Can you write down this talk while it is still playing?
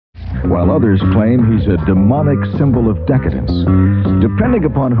while others claim he's a demonic symbol of decadence. Depending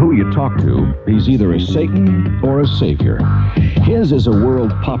upon who you talk to, he's either a Satan or a savior. His is a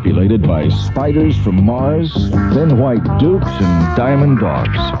world populated by spiders from Mars, thin white dukes, and diamond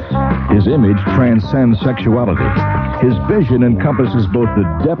dogs. His image transcends sexuality. His vision encompasses both the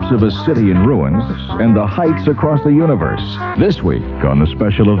depths of a city in ruins and the heights across the universe. This week, on the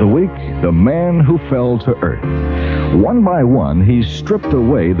special of the week, The Man Who Fell to Earth. One by one, he stripped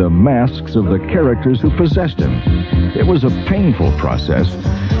away the masks of the characters who possessed him. It was a painful process,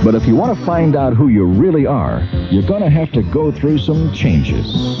 but if you want to find out who you really are, you're going to have to go through some changes,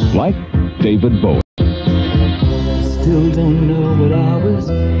 like David Bowie. Still don't know what I was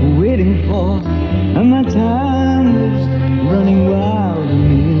waiting for, and my time was running wild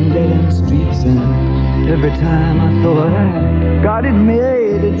in dead-end streets, and every time I thought I got it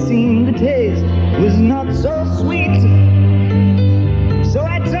made, it seemed the taste was not so sweet. So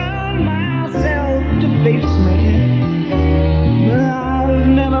I turned myself to face me, but I've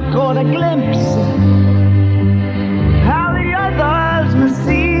never caught a glimpse how the others must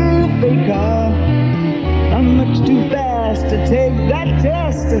see the faker. I'm much too fast to take that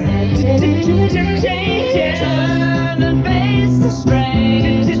test. To change it, turn and face the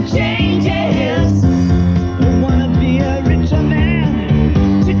strain. To change it, I wanna be a richer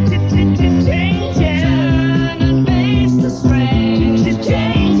man. To change it, turn and face the strain. To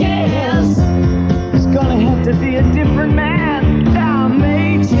change it, it's gonna have to be a different man. That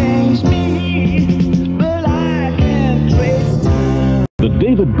may change me, but I can't trace time. The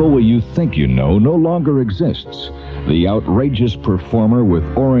David Bowie you think you know no longer exists. The outrageous performer with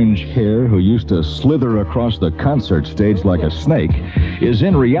orange hair who used to slither across the concert stage like a snake is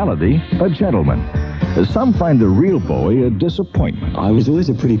in reality a gentleman. Some find the real Bowie a disappointment. I was always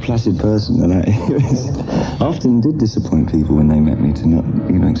a pretty placid person, and I often did disappoint people when they met me to not,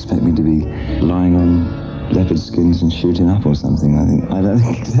 expect me to be lying on leopard skins and shooting up or something. I don't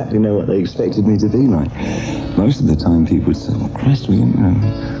exactly know what they expected me to be like. Most of the time people would say, "Oh, Christ,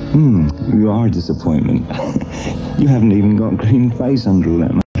 you are a disappointment. You haven't even got a green face under all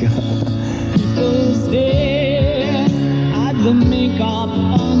that makeup." People stare at the makeup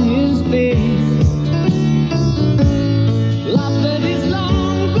on his face, laugh at his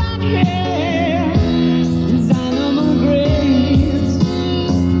long black hair, his animal grace.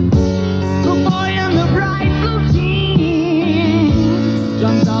 The boy in the bright blue jeans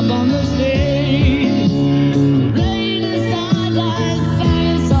jumped up on the stage, played his side-eyes,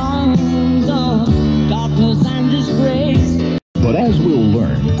 sang songs of darkness and disgrace. But as we'll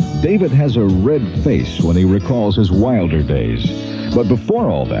learn, David has a red face when he recalls his wilder days. But before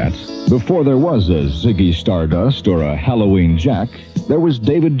all that, before there was a Ziggy Stardust or a Halloween Jack, there was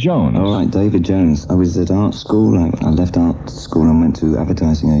David Jones. All right, David Jones. I was at art school. I left art school and went to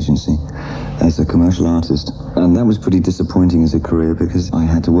advertising agency as a commercial artist. And that was pretty disappointing as a career because I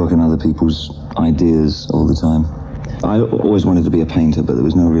had to work on other people's ideas all the time. I always wanted to be a painter, but there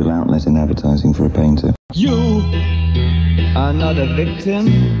was no real outlet in advertising for a painter. You are not a victim.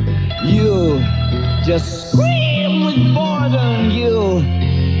 You just scream with boredom. You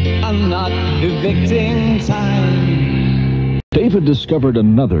are not evicting time. David discovered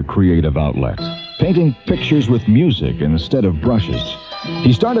another creative outlet, painting pictures with music instead of brushes.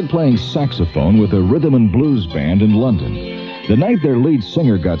 He started playing saxophone with a rhythm and blues band in London. The night their lead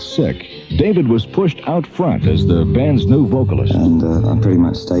singer got sick, David was pushed out front as the band's new vocalist. And I pretty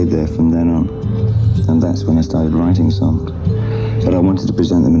much stayed there from then on. And that's when I started writing songs. But I wanted to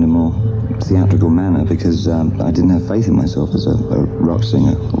present them in a more theatrical manner because I didn't have faith in myself as a rock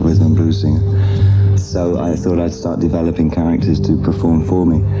singer or rhythm and blues singer. So I thought I'd start developing characters to perform for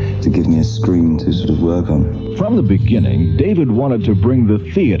me, to give me a screen to sort of work on. From the beginning, David wanted to bring the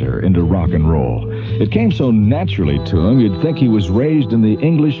theater into rock and roll. It came so naturally to him, you'd think he was raised in the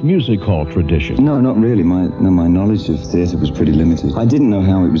English music hall tradition. No, not really. My knowledge of theatre was pretty limited. I didn't know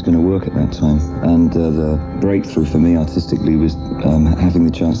how it was going to work at that time. And the breakthrough for me artistically was having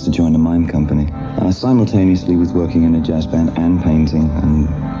the chance to join a mime company. Simultaneously with working in a jazz band and painting and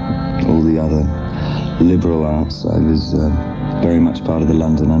all the other liberal arts, I was very much part of the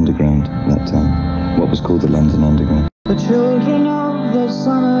London Underground at that time, what was called the London Underground. The children of the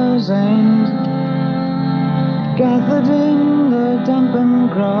summer's end gathered in the dampened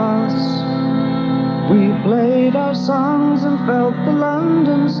grass. We played our songs and felt the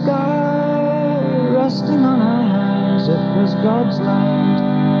London sky resting on our hands. It was God's land.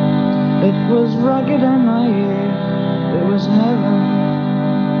 It was rugged and naive. It was heaven.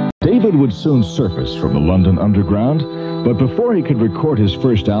 David would soon surface from the London Underground, but before he could record his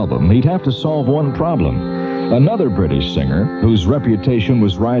first album, he'd have to solve one problem. Another British singer, whose reputation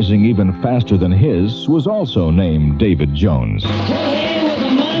was rising even faster than his, was also named David Jones. Playing with the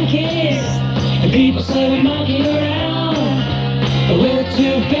monkeys, and people say we monkey around, but we're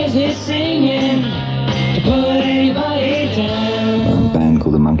too busy singing to put anybody down. A band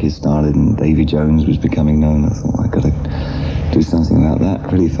called the Monkeys started, and Davy Jones was becoming known. I thought, I got to do something about that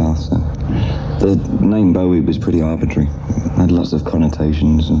pretty fast. So the name Bowie was pretty arbitrary. It had lots of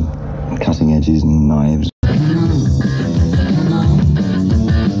connotations and cutting edges and knives.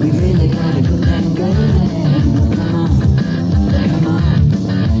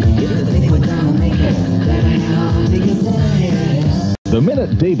 The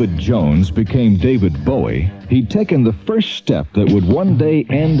minute David Jones became David Bowie, he'd taken the first step that would one day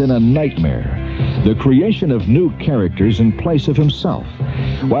end in a nightmare, the creation of new characters in place of himself.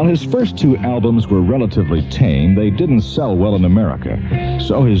 While his first two albums were relatively tame, they didn't sell well in America,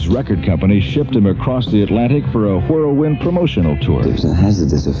 so his record company shipped him across the Atlantic for a whirlwind promotional tour. It was a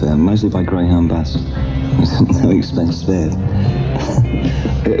hazardous affair, mostly by Greyhound bus. No expense spared.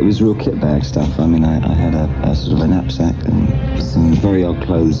 It was real kit bag stuff. I mean, I had a sort of a knapsack and some very old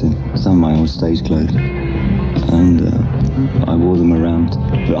clothes in, some of my old stage clothes. And I wore them around.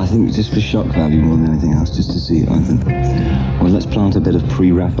 But I think just for shock value more than anything else, just to see it. I thought, well, let's plant a bit of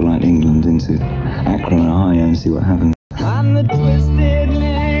pre-Raphaelite England into Akron, Ohio and see what happens. I'm the twisted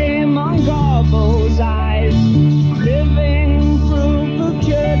name on Garbo's eyes, living proof of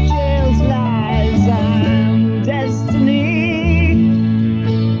Churchill's lies. I'm destiny.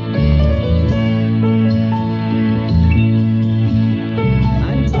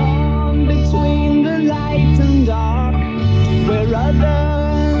 I'm torn between the light and dark, where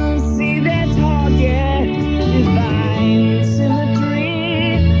others see their target, divine symmetry.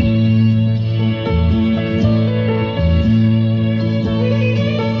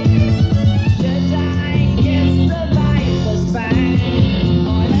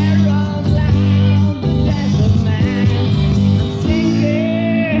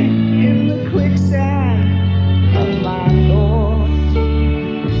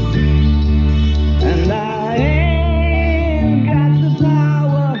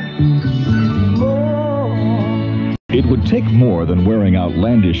 It would take more than wearing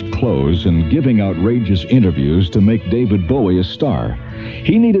outlandish clothes and giving outrageous interviews to make David Bowie a star.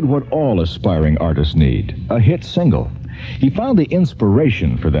 He needed what all aspiring artists need, a hit single. He found the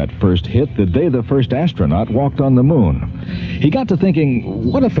inspiration for that first hit the day the first astronaut walked on the moon. He got to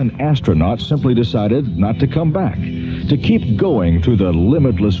thinking, what if an astronaut simply decided not to come back, to keep going through the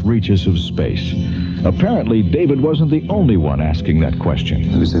limitless reaches of space? Apparently, David wasn't the only one asking that question.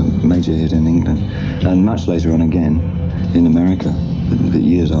 It was a major hit in England, and much later on again in America, the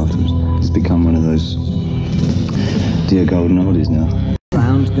years afterwards. It's become one of those dear golden oldies now.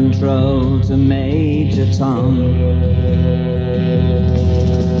 Ground control to Major Tom.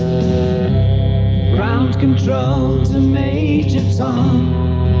 Ground control to Major Tom.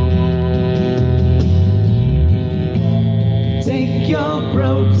 Take your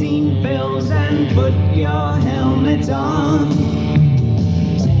protein pills and put your helmet on.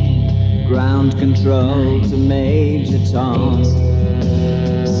 Ground control to Major Tom.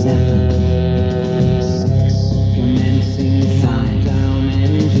 7, 6, commencing countdown,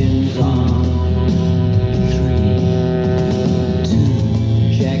 engines on. 3,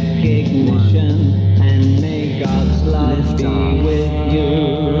 2, check ignition, and may God's love be with you.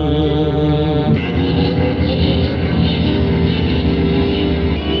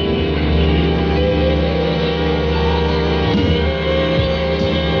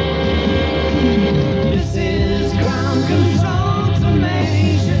 This is ground control to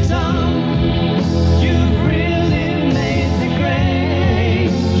Major Tom.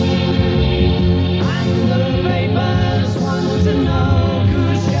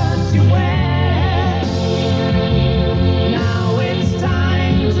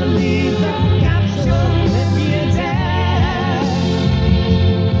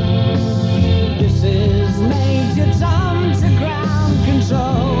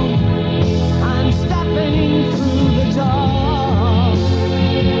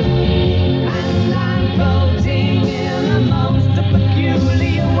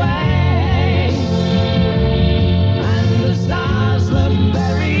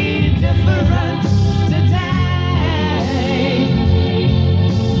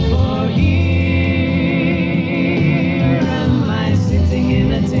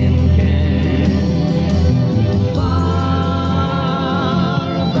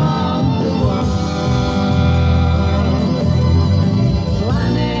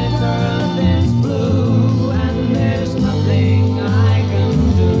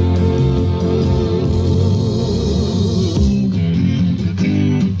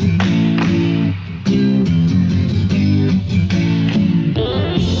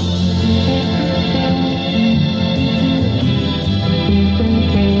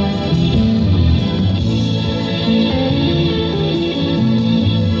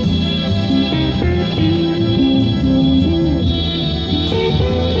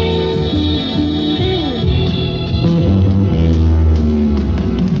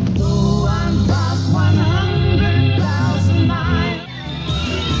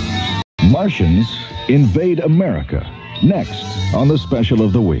 Martians invade America. Next on the Special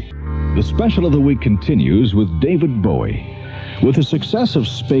of the Week. The Special of the Week continues with David Bowie. With the success of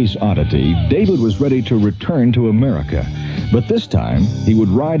Space Oddity, David was ready to return to America. But this time, he would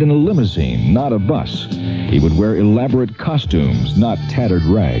ride in a limousine, not a bus. He would wear elaborate costumes, not tattered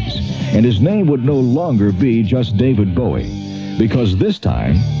rags. And his name would no longer be just David Bowie. Because this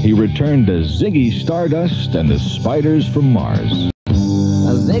time, he returned to Ziggy Stardust and the Spiders from Mars.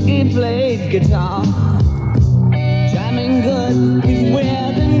 Ziggy played guitar, jamming good, he's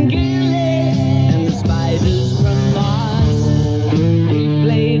weird and gilly, and the Spiders from Mars. He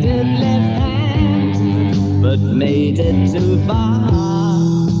played it left hand, but made it too far.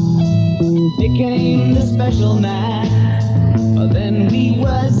 Became the special man, then we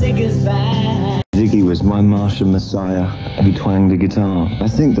were Ziggy's band. Ziggy was my Martian messiah who twanged the guitar. I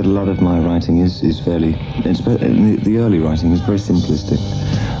think that a lot of my writing is fairly... the early writing was very simplistic,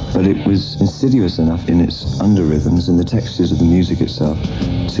 but it was insidious enough in its underrhythms and the textures of the music itself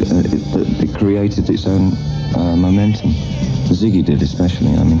that it created its own momentum. Ziggy did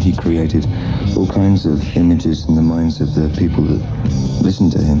especially. I mean, he created all kinds of images in the minds of the people that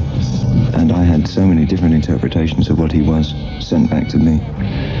listened to him. And I had so many different interpretations of what he was sent back to me,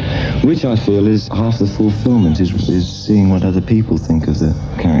 which I feel is half the fulfillment, is seeing what other people think of the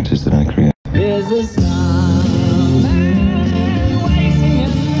characters that I create. There's a starman waiting in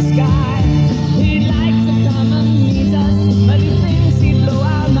the sky. He'd like to come and meet us, but he thinks he'd blow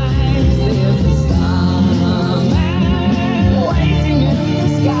our minds. There's a starman waiting in the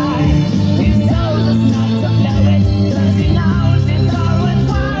sky. He's told us not to blow it, 'cause he knows it's always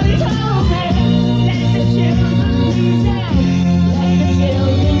while he's home. Let the children use it, let the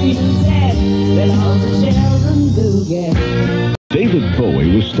children use it, let all the children boogie. David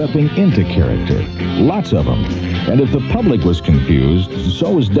Bowie was stepping into character, lots of them. And if the public was confused,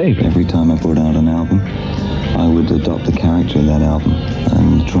 so was David. Every time I brought out an album, I would adopt the character of that album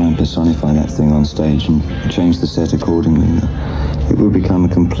and try and personify that thing on stage and change the set accordingly. It would become a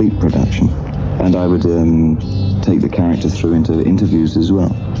complete production. And I would take the character through into interviews as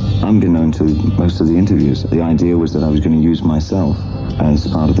well. Unbeknown to most of the interviews, the idea was that I was going to use myself as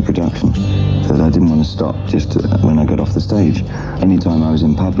part of the production, that I didn't want to stop just when I got off the stage. Anytime I was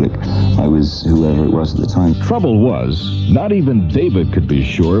in public, I was whoever it was at the time. Trouble was, not even David could be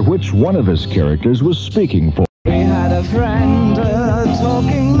sure which one of his characters was speaking for. We had a friend, a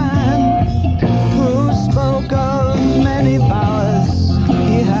talking man, who spoke of many powers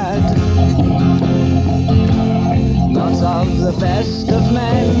he had. Not of the best of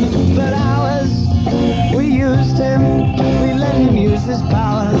men, but ours. We used him, we let him use his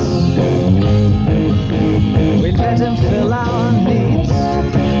powers. We let him fill our needs,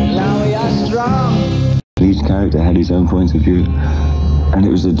 now we are strong. Each character had his own point of view, and it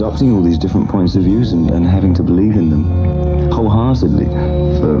was adopting all these different points of views and having to believe in them wholeheartedly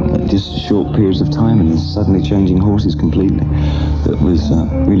for just short periods of time, and then suddenly changing horses completely. That was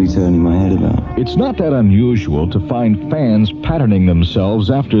really turning my head about. It's not that unusual to find fans patterning themselves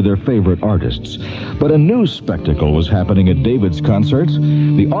after their favorite artists. But a new spectacle was happening at David's concerts.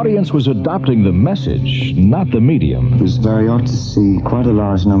 The audience was adopting the message, not the medium. It was very odd to see quite a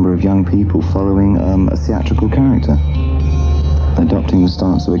large number of young people following a theatrical character, adopting the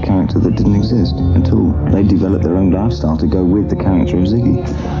stance of a character that didn't exist at all. They developed their own lifestyle to go with the character of Ziggy,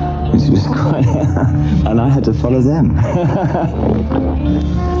 which was quite... and I had to follow them.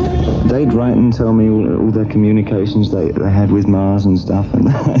 They'd write and tell me all their communications they had with Mars and stuff, and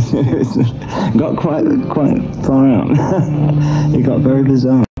it got quite far out. It got very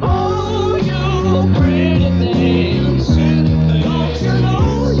bizarre. Oh, you pretty things, don't you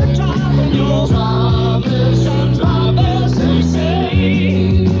know you're driving your drivers and drivers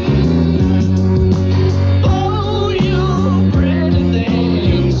insane? Oh, you pretty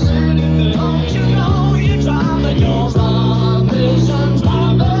things, don't you know you're driving your drivers and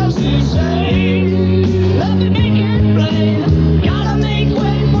drivers insane? Let me make it plain, gotta make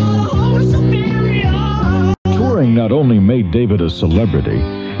way for the whole superior. Touring not only made David a celebrity,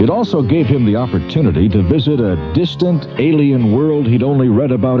 it also gave him the opportunity to visit a distant, alien world he'd only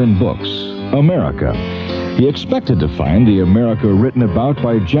read about in books, America. He expected to find the America written about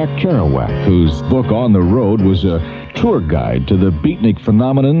by Jack Kerouac, whose book On the Road was a tour guide to the beatnik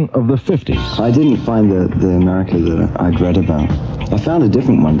phenomenon of the 50s. I didn't find the America that I'd read about. I found a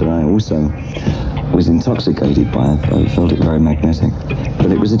different one that I also was intoxicated by. I felt it very magnetic.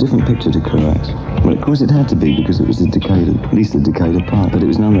 But it was a different picture to correct. Well, of course it had to be, because it was at least a decade apart. But it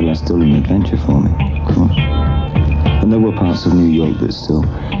was nonetheless still an adventure for me, of course. And there were parts of New York that still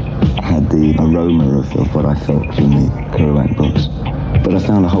had the aroma of what I felt from the Kerouac books. But I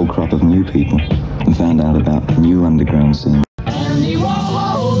found a whole crop of new people and found out about the new underground scene. Andy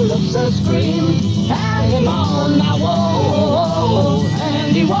Warhol looks a scream, hang him on my wall.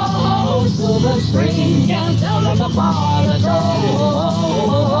 Andy Warhol, silver screen, can't tell them apart at all.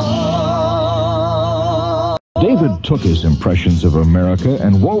 David took his impressions of America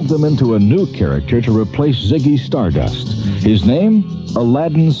and wove them into a new character to replace Ziggy Stardust. His name,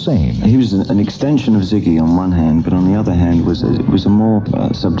 Aladdin Sane. He was an extension of Ziggy on one hand, but on the other hand it was a more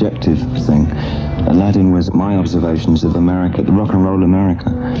subjective thing. Aladdin was my observations of America, the rock and roll America.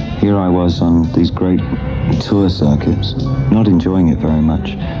 Here I was on these great tour circuits, not enjoying it very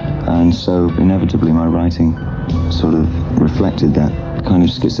much. And so inevitably my writing sort of reflected that kind of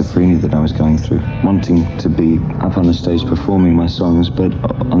schizophrenia that I was going through, wanting to be up on the stage performing my songs, but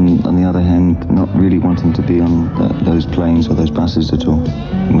on the other hand, not really wanting to be on those planes or those buses at all,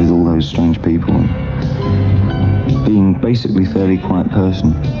 with all those strange people. Being basically a fairly quiet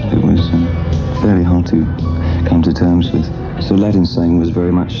person, it was fairly hard to come to terms with. So Aladdin Sane was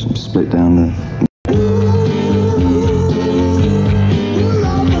very much split down the...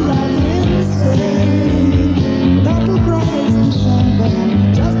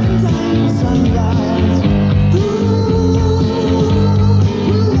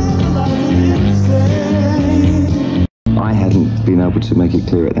 to make it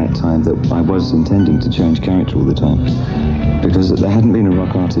clear at that time that I was intending to change character all the time, because there hadn't been a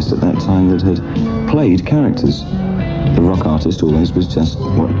rock artist at that time that had played characters. The rock artist always was just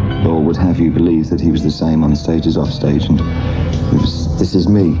what, or would have you believe that he was the same on stage as off stage, and this is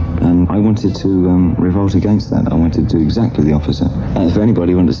me. And I wanted to revolt against that. I wanted to do exactly the opposite. And if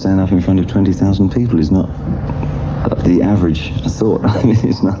anybody wanted to stand up in front of 20,000 people is not the average thought. I mean,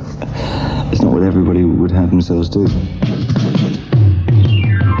 it's not what everybody would have themselves do.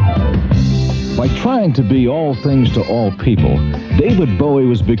 By trying to be all things to all people, David Bowie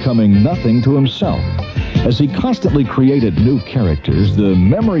was becoming nothing to himself. As he constantly created new characters, the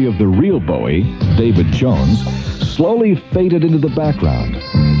memory of the real Bowie, David Jones, slowly faded into the background.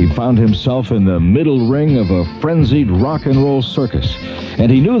 He found himself in the middle ring of a frenzied rock and roll circus, and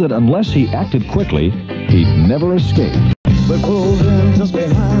he knew that unless he acted quickly, he'd never escape. But pulled him just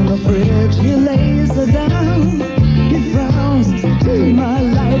behind the bridge, he lays her down. He frowns, say my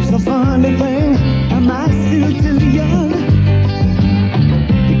life's a funny thing, am I still too young?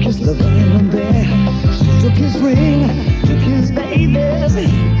 He kissed the venom there, she took his ring, took his babies.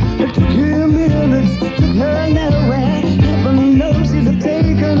 It took him minutes, took her nowhere. Heaven knows he'd have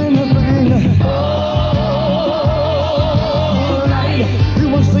taken anything. Oh, night, he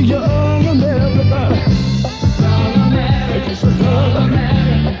wants the young America. Young America, just a young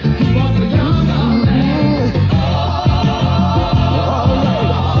America. He wants the young America.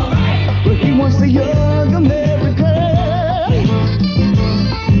 He wants the young America.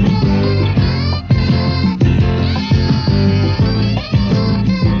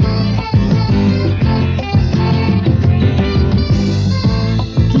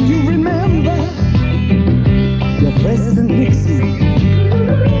 Do you remember your President Nixon?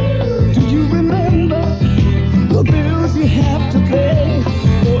 Do you remember the bills you have to pay,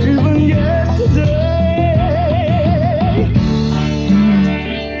 or even yesterday?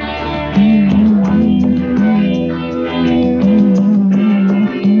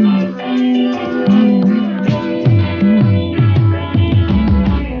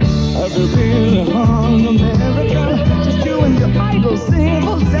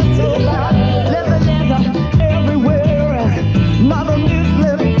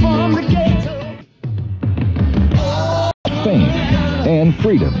 And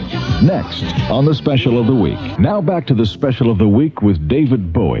freedom. Next on the Special of the Week. Now back to the Special of the Week with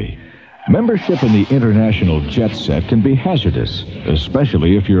David Bowie. Membership in the international jet set can be hazardous,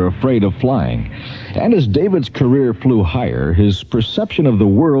 especially if you're afraid of flying. And as David's career flew higher, his perception of the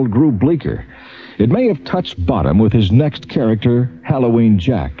world grew bleaker. It may have touched bottom with his next character, Halloween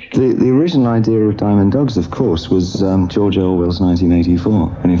Jack. The original idea of Diamond Dogs, of course, was George Orwell's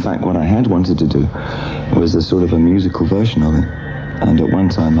 1984. And in fact, what I had wanted to do was a sort of a musical version of it. And at one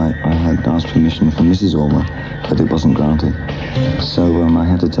time, I had asked permission from Mrs. Orwell, but it wasn't granted. So I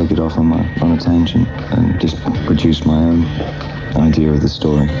had to take it off on a tangent and just produce my own idea of the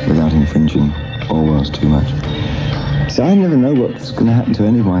story without infringing Orwell's too much. So I never know what's going to happen to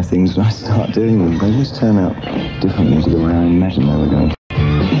any of my things when I start doing them. They just turn out differently to the way I imagined they were going.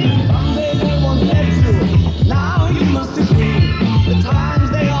 Someday they won't let you. Now you must agree. The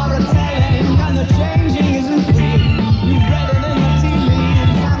times they are a-telling and the changing isn't free. You've read it in the tea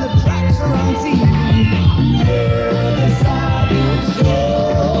leaves and the tracks are on TV. Yeah, the side is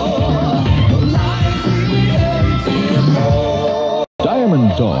sure. The lies we hate to know.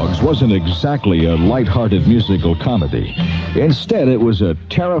 Diamond Dogs wasn't exactly a light-hearted musical comedy. Instead, it was a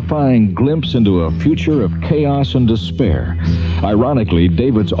terrifying glimpse into a future of chaos and despair. Ironically,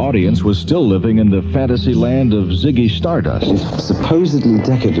 David's audience was still living in the fantasy land of Ziggy Stardust. It's supposedly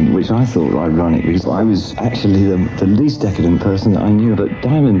decadent, which I thought ironic, because I was actually the least decadent person that I knew. But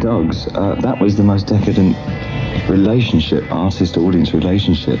Diamond Dogs, that was the most decadent relationship, artist-audience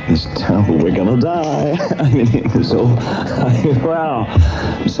relationship. It's terrible, we're gonna die. I mean, it was all, wow.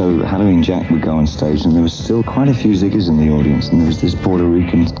 So Halloween Jack would go on stage, and there was still quite a few Ziggers in the audience, and there was this Puerto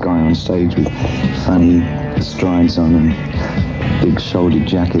Rican guy on stage with funny strides on and big shouldered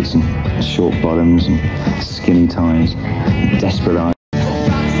jackets and short bottoms and skinny ties, desperate eyes.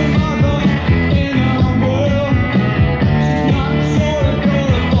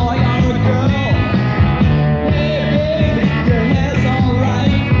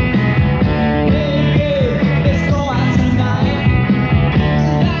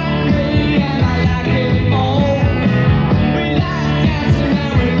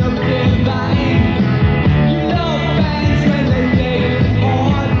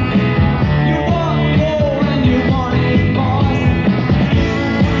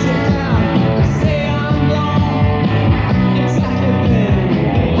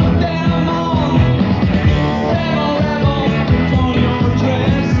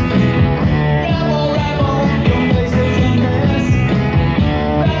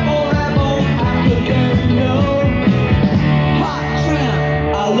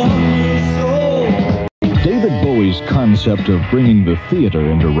 Concept of bringing the theater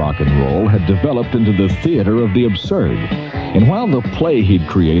into rock and roll had developed into the theater of the absurd. And while the play he'd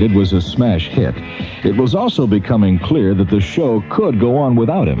created was a smash hit, it was also becoming clear that the show could go on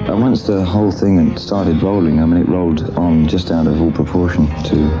without him. And once the whole thing had started rolling, I mean, it rolled on just out of all proportion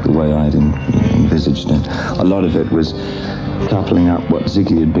to the way I'd envisaged it. A lot of it was coupling up what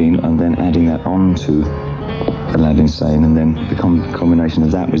Ziggy had been and then adding that on to Aladdin Sane, and then the combination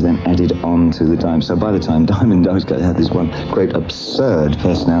of that was then added on to the Diamond. So by the time Diamond Dogs had this one great absurd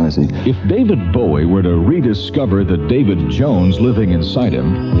personality. If David Bowie were to rediscover the David Jones living inside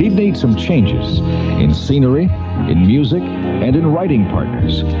him, he'd need some changes in scenery, in music, and in writing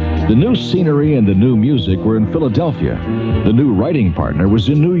partners. The new scenery and the new music were in Philadelphia. The new writing partner was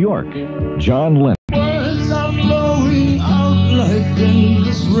in New York, John Lennon. Words are flowing out like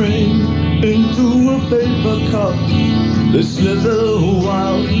endless rain into a paper cup. They slither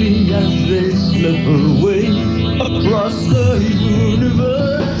wildly as they slip away across the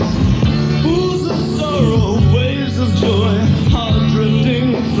universe. Pools of sorrow, waves of joy are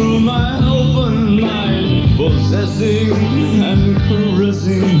drifting through my open mind, possessing and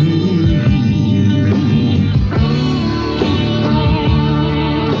caressing me.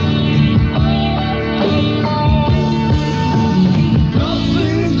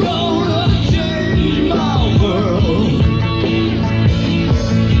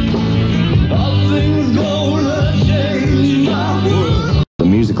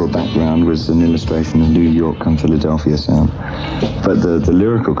 Background was an illustration of New York and Philadelphia sound, but the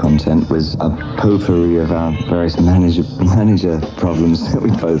lyrical content was a potpourri of our various manager problems that we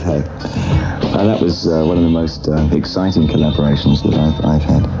both had. And that was one of the most exciting collaborations that I've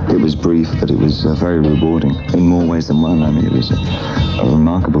had. It was brief, but it was very rewarding in more ways than one. I mean, it was a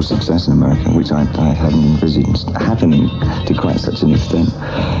remarkable success in America, which I hadn't envisaged happening to quite such an extent.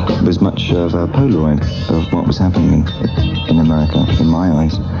 It was much of a Polaroid of what was happening in America, in my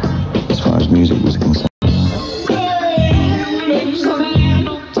eyes, as far as music was concerned.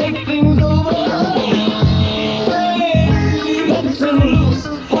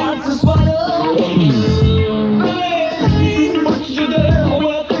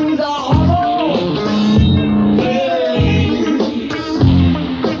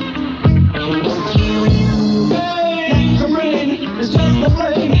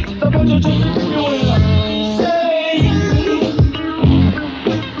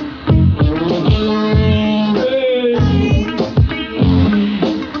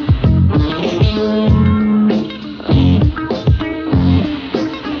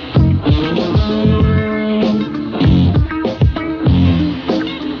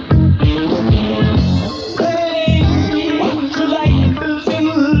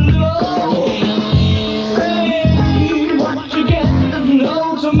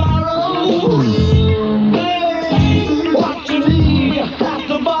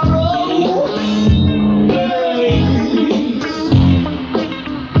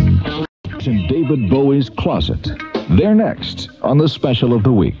 In David Bowie's closet. They're next on the Special of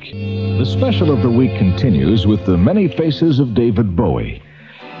the Week. The Special of the Week continues with the many faces of David Bowie.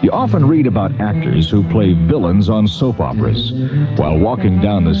 You often read about actors who play villains on soap operas. While walking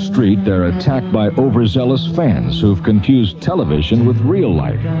down the street, they're attacked by overzealous fans who've confused television with real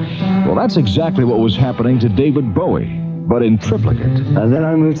life. Well, that's exactly what was happening to David Bowie, but in triplicate. And then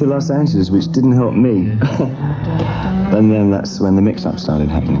I moved to Los Angeles, which didn't help me. And then that's when the mix-up started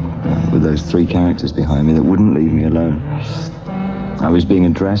happening, with those three characters behind me that wouldn't leave me alone. I was being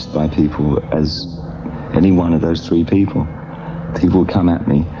addressed by people as any one of those three people. People would come at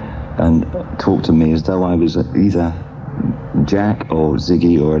me and talk to me as though I was either Jack or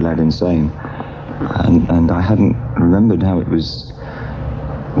Ziggy or Aladdin Sane. And I hadn't remembered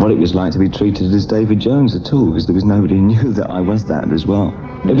what it was like to be treated as David Jones at all, because there was nobody who knew that I was that as well.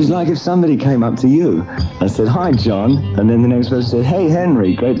 It was like if somebody came up to you and said, "Hi, John," and then the next person said, "Hey,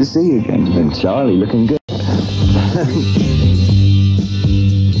 Henry, great to see you again." And then, "Charlie, looking good."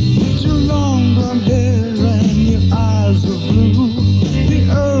 Your long blonde hair and your eyes are blue. The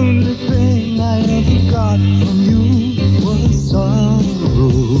only thing I ever got from you was sorrow.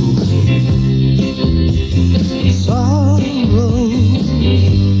 Sorrow.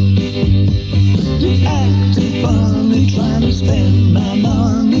 You're acting funny, trying to spend my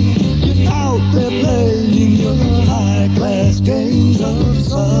money. You're out there playing your high-class games of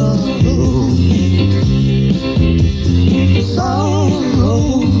sorrow.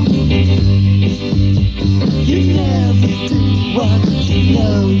 Sorrow. You never do what you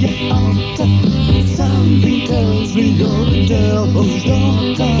know you ought to. Something tells me you're the devil's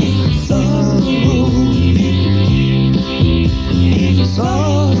daughter. Sorrow.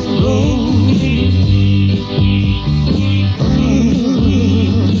 Sorrow.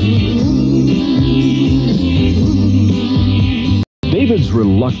 David's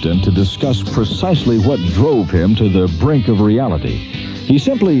reluctant to discuss precisely what drove him to the brink of reality. He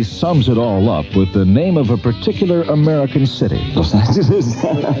simply sums it all up with the name of a particular American city. Los Angeles.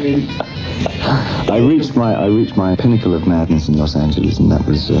 I reached my pinnacle of madness in Los Angeles, and that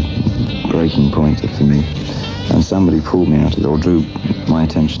was a breaking point for me. And somebody pulled me out of it, or drew my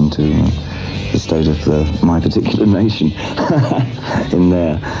attention to the state of my particular nation in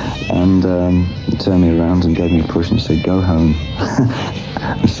there, and turned me around and gave me a push and said, "Go home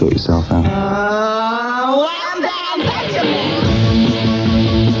and sort yourself out."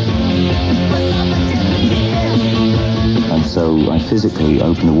 And so I physically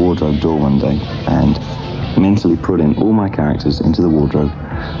opened the wardrobe door one day and mentally put in all my characters into the wardrobe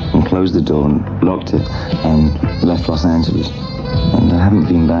and closed the door and locked it and left Los Angeles. And I haven't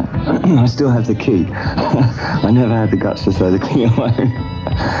been back. I still have the key. I never had the guts to throw the key away.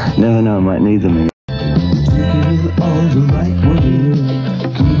 Never know, I might need them. Taking it all the right way,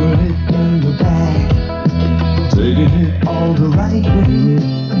 keeping it in the back. Taking it all the right way,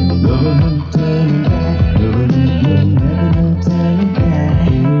 never no turning back. Never no turning back.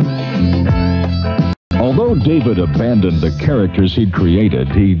 Although David abandoned the characters he'd created,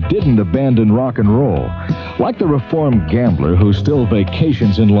 he didn't abandon rock and roll. Like the reformed gambler who still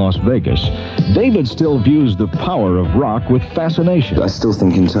vacations in Las Vegas, David still views the power of rock with fascination. I still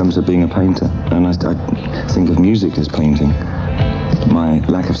think in terms of being a painter, and I think of music as painting. My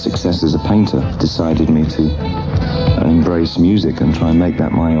lack of success as a painter decided me to embrace music and try and make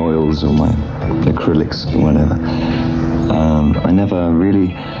that my oils or my acrylics or whatever. I never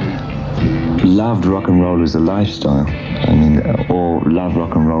really loved rock and roll as a lifestyle, or love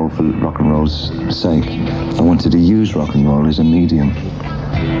rock and roll for rock and roll's sake. I wanted to use rock and roll as a medium,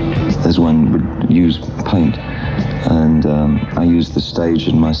 as one would use paint, and I used the stage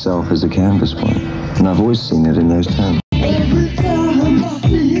and myself as a canvas point, and I've always seen it in those terms. Every time I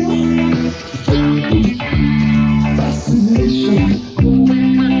feel fascination,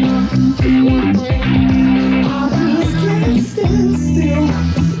 I just can't stand still.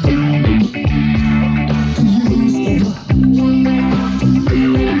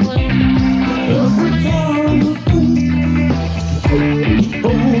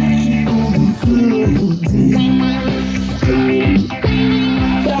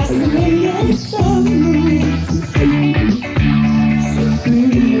 Fascination.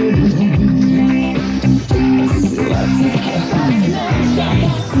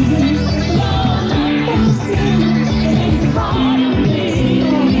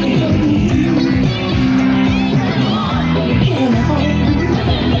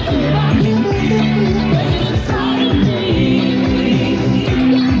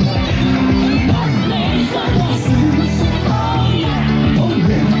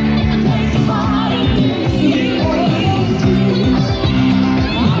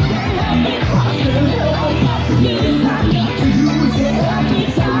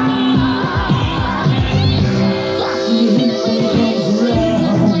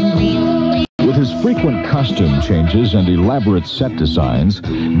 costume changes and elaborate set designs,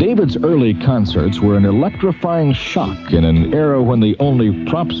 David's early concerts were an electrifying shock in an era when the only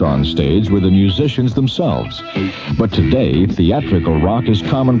props on stage were the musicians themselves. But today, theatrical rock is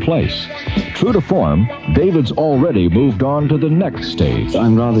commonplace. True to form, David's already moved on to the next stage.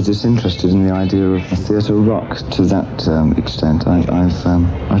 I'm rather disinterested in the idea of theatre rock to that extent.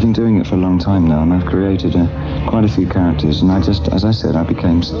 I've been doing it for a long time now, and I've created quite a few characters, and as I said, I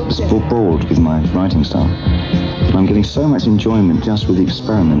became bored with my writing style. I'm getting so much enjoyment just with the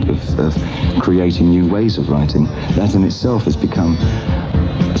experiment of creating new ways of writing. That in itself has become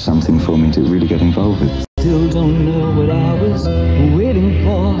something for me to really get involved with. Still don't know what I was waiting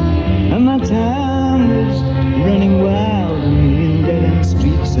for, and my time was running wild in dead-end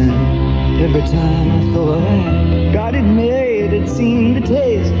streets, and every time I thought I got it made, it seemed the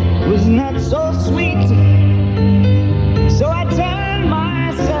taste was not so sweet. So I turned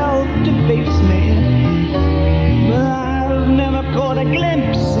myself to face me, but I've never caught a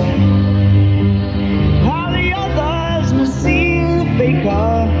glimpse how the others must see the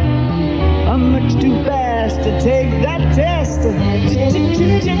faker. I'm much too fast to take that test. To change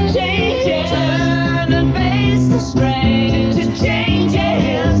it, turn and face the strain. To change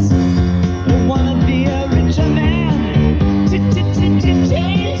it, I wanna be a richer man. To change it,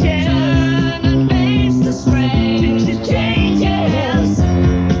 turn and face the strain. To change it,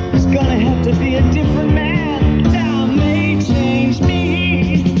 it's gonna have to be a different man. Time may change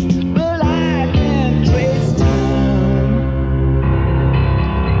me, but I can't trace time.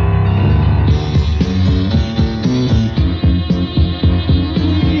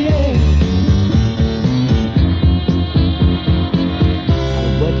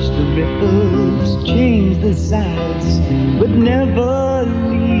 Ripples change the sides, but never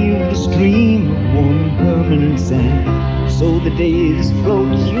leave the stream of warm permanent sand. So the days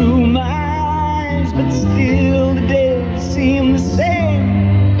float through my eyes, but still the days seem the same.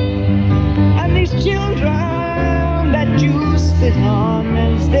 And these children that you spit on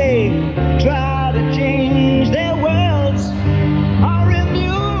as they try to change their worlds are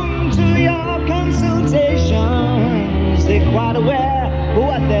immune to your consultations. They're quite aware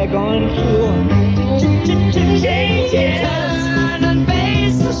what they're going through. Change it, turn and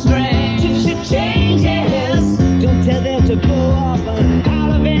face the strain. Change it, don't tell them to go off and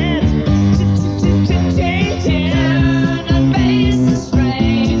out of it. Change it, turn and face the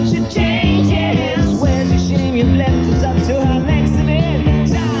strain. Change it, where's the shame you've left us up to our next event?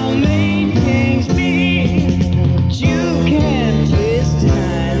 Time may change me, but you can't twist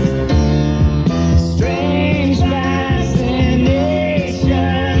time. Strange fascination.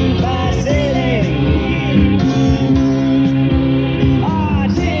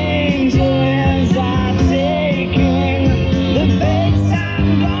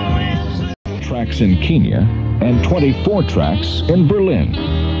 Tracks in Kenya and 24 tracks in Berlin.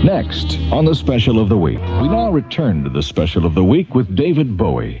 Next on the Special of the Week. We now return to the Special of the Week with David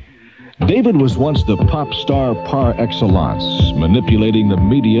Bowie. David was once the pop star par excellence, manipulating the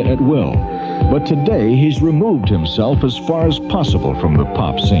media at will. But today he's removed himself as far as possible from the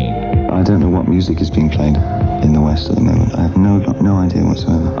pop scene. I don't know what music is being played in the West at the moment. I have no idea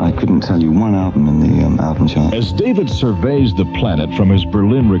whatsoever. I couldn't tell you one album in the album chart. As David surveys the planet from his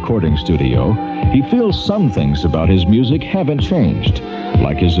Berlin recording studio, he feels some things about his music haven't changed,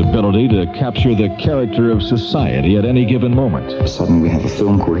 like his ability to capture the character of society at any given moment. Suddenly we have a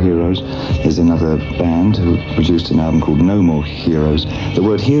film called Heroes. There's another band who produced an album called No More Heroes. The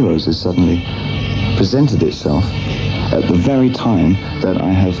word heroes has suddenly presented itself at the very time that I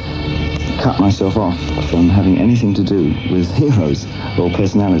have cut myself off from having anything to do with heroes or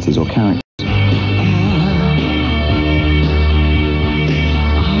personalities or characters.